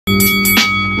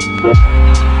What's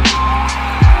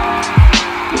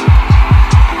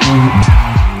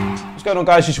going on,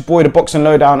 guys? It's your boy, the Boxing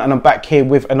Lowdown, and I'm back here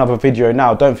with another video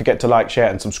now. Don't forget to like, share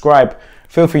and subscribe.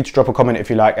 Feel free to drop a comment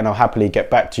if you like, and I'll happily get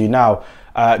back to you now.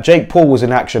 Jake Paul was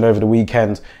in action over the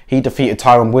weekend. He defeated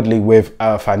Tyron Woodley with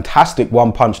a fantastic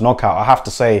one-punch knockout. I have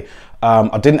to say,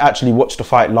 I didn't actually watch the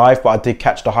fight live, but I did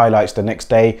catch the highlights the next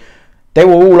day. They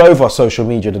were all over social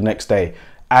media the next day,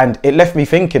 and it left me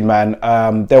thinking, man.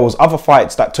 There was other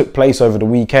fights that took place over the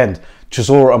weekend,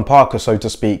 Chisora and Parker, so to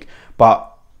speak, but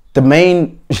the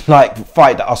main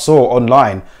fight that I saw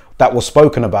online that was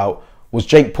spoken about was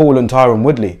Jake Paul and Tyron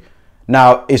Woodley.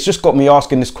 Now, it's just got me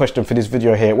asking this question for this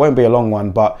video here. It won't be a long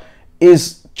one, but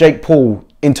is Jake Paul,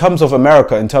 in terms of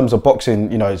America, in terms of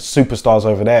boxing, you know, superstars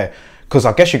over there, because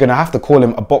I guess you're going to have to call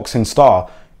him a boxing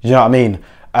star, you know what I mean?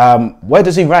 Where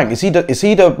does he rank? Is he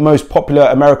the most popular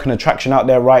American attraction out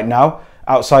there right now,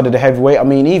 outside of the heavyweight? I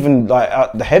mean, even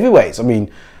like the heavyweights. I mean,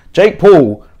 Jake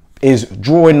Paul is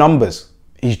drawing numbers.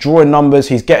 He's drawing numbers.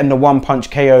 He's getting the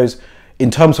one-punch KOs. In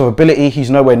terms of ability, he's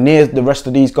nowhere near the rest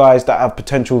of these guys that have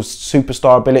potential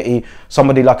superstar ability.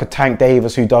 Somebody like a Tank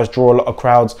Davis, who does draw a lot of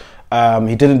crowds.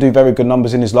 He didn't do very good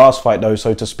numbers in his last fight, though,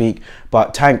 so to speak.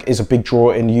 But Tank is a big draw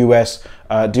in the US.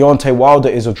 Deontay Wilder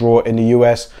is a draw in the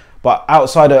US. But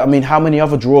outside of, I mean, how many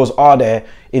other draws are there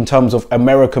in terms of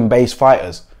American-based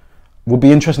fighters? Would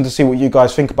be interesting to see what you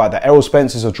guys think about that. Errol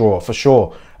Spence is a draw for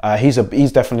sure. He's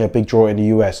definitely a big draw in the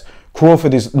US.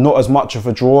 Crawford is not as much of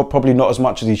a draw, probably not as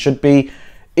much as he should be.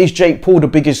 Is Jake Paul the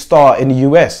biggest star in the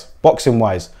US, boxing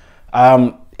wise?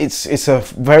 It's a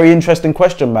very interesting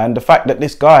question, man. The fact that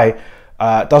this guy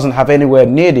doesn't have anywhere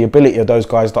near the ability of those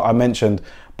guys that I mentioned,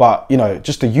 but, you know,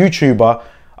 just a YouTuber.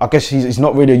 I guess he's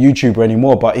not really a YouTuber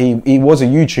anymore, but he was a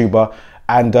YouTuber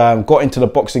and got into the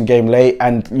boxing game late,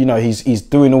 and, you know, he's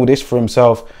doing all this for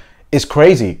himself. It's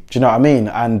crazy, do you know what I mean?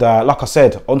 And like I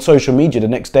said, on social media the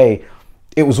next day,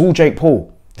 it was all Jake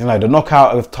Paul. You know, the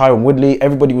knockout of Tyron Woodley,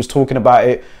 everybody was talking about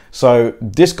it. So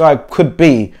this guy could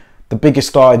be the biggest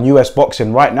star in US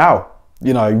boxing right now.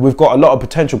 You know, we've got a lot of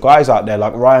potential guys out there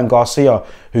like Ryan Garcia,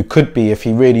 who could be, if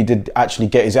he really did actually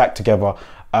get his act together.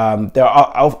 There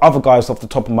are other guys off the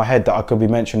top of my head that I could be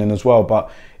mentioning as well. But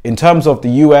in terms of the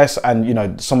US and, you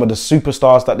know, some of the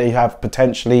superstars that they have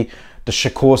potentially, the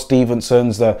Shakur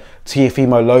Stevensons, the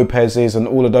Teofimo Lopez's and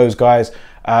all of those guys,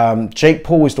 Jake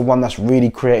Paul is the one that's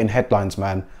really creating headlines,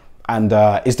 man. And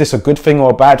is this a good thing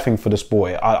or a bad thing for the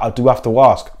sport? I do have to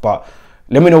ask, but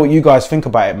let me know what you guys think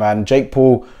about it, man. Jake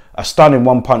Paul, a stunning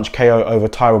one-punch KO over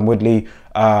Tyron Woodley.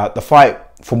 The fight,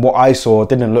 from what I saw,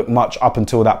 didn't look much up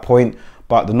until that point,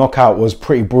 but the knockout was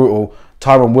pretty brutal.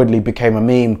 Tyron Woodley became a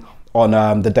meme on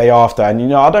the day after, and, you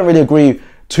know, I don't really agree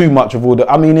too much of all the,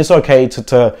 I mean, it's okay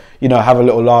to you know, have a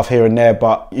little laugh here and there,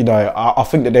 but, you know, I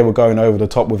think that they were going over the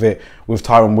top with it with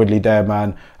Tyron Woodley there,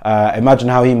 man. Imagine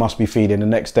how he must be feeling the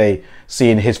next day,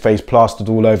 seeing his face plastered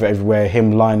all over everywhere,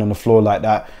 him lying on the floor like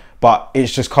that. But it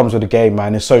just comes with the game,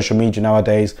 man. It's social media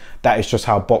nowadays. That is just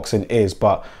how boxing is.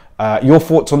 But your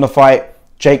thoughts on the fight?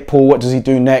 Jake Paul, what does he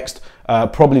do next?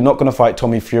 Probably not going to fight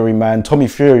Tommy Fury, man. Tommy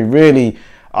Fury really,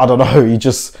 I don't know, he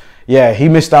just, yeah, he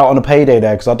missed out on a payday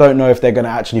there, because I don't know if they're going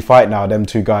to actually fight now, them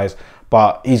two guys.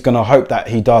 But he's going to hope that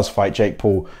he does fight Jake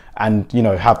Paul and, you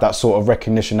know, have that sort of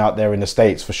recognition out there in the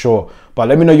States for sure. But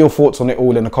let me know your thoughts on it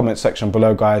all in the comment section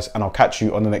below, guys, and I'll catch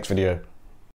you on the next video.